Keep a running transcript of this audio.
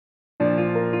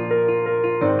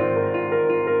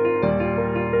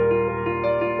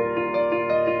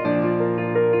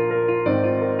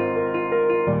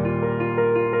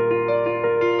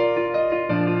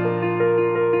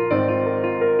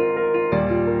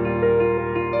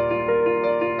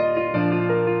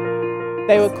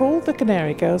They were called the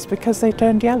Canary Girls because they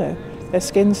turned yellow. Their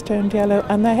skins turned yellow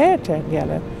and their hair turned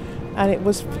yellow. And it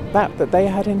was that they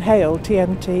had inhaled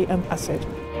TNT and acid.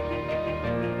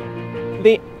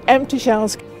 The empty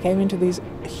shells came into these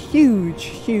huge,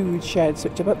 huge sheds,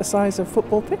 which are about the size of a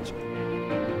football pitch.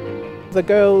 The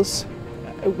girls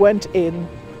went in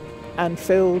and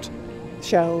filled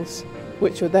shells,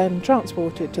 which were then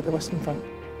transported to the Western Front.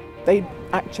 They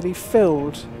actually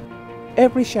filled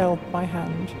every shell by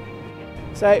hand.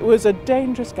 So it was a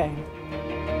dangerous game.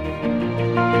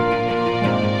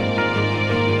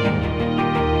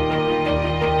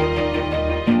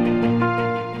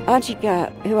 Auntie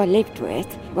Gert, who I lived with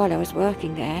while I was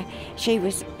working there, she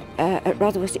was at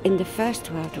Rotherwas in the First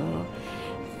World War,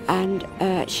 and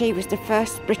she was the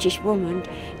first British woman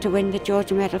to win the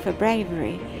George Medal for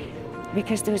Bravery,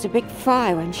 because there was a big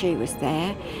fire when she was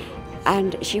there,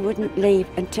 and she wouldn't leave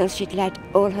until she'd led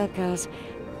all her girls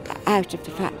out of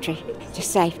the factory to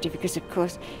safety, because of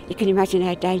course you can imagine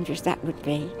how dangerous that would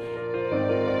be.